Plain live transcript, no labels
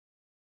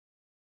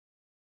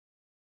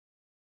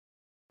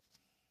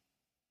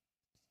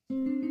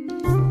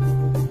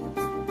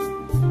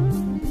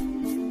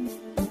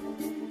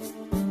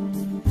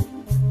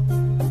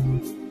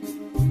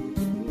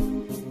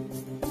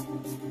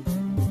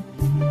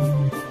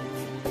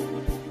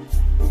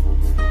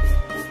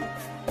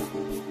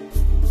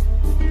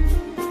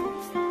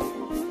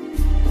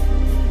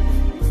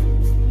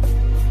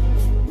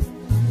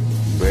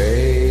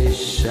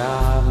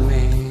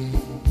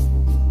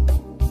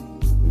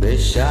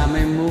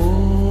Besame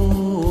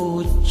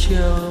mucho.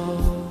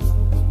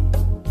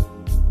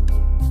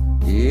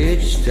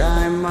 Each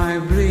time I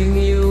bring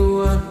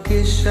you a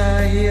kiss,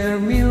 I hear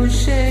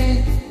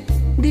music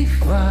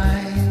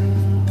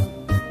divine.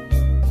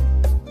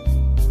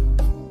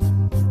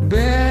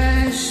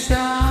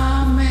 Besame,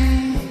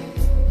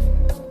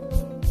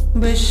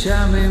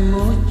 besame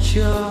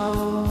mucho.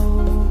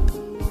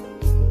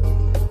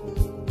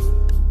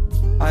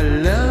 I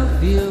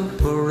love you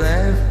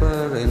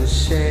forever and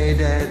say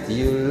that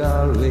you'll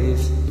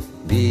always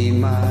be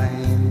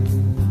mine.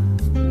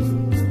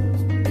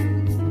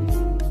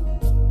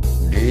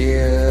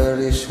 There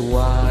is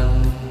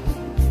one,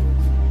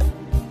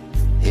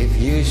 if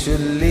you should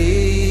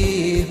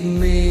leave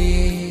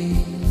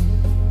me,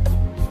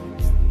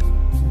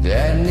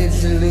 then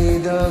its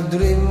little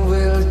dream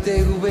will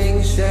take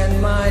wings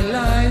and my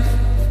life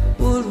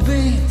would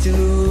be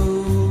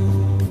true.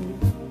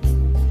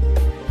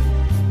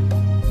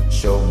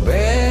 So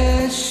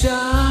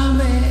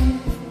besame,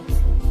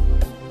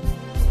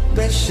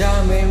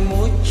 besame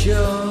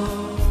mucho.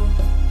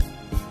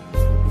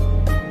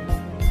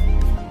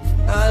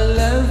 I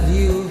love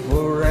you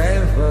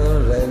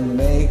forever and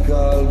make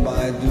all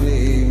my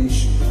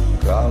dreams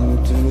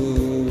come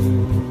true.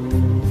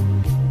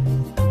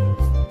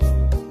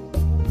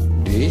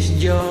 This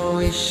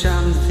joy is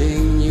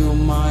something new,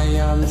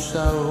 my arms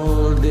are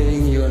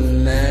holding. You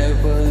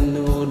never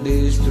knew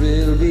this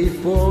thrill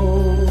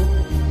before.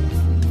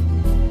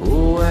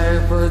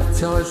 Whoever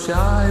thought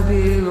I'd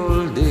be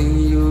holding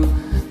you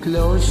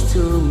close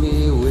to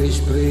me,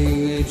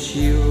 whispering it's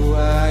you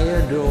I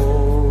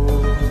adore.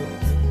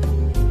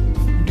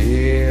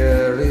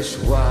 There is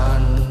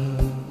one,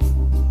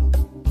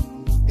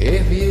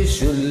 if you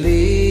should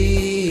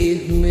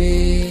leave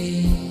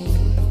me,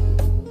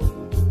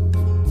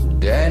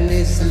 then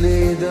this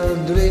little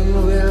dream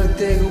will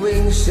take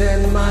wings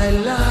and my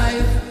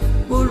life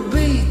will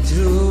be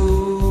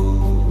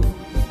true.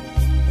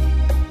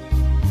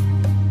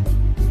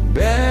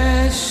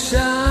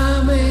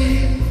 Besame,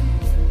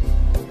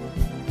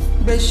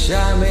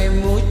 besame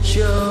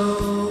mucho.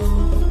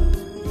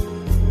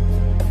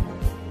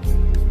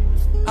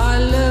 I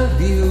love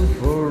you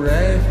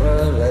forever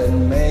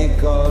and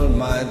make all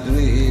my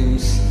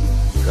dreams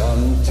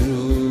come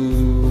true.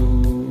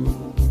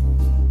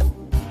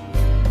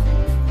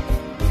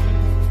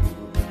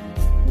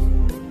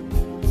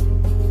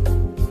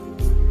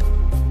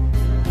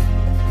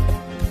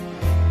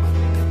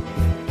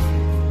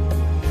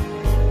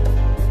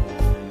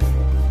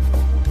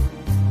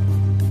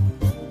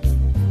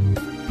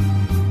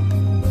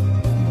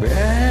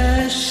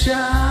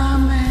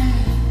 Besame,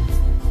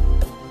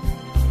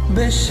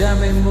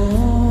 besame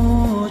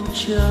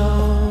mucho.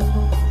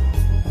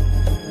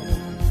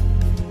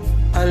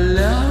 I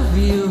love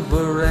you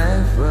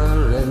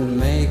forever and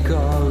make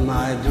all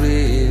my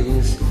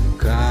dreams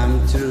come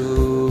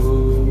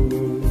true.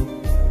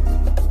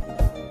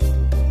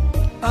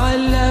 I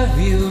love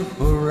you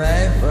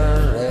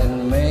forever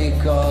and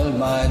make all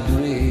my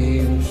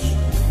dreams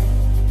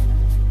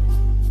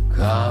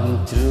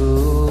come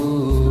true.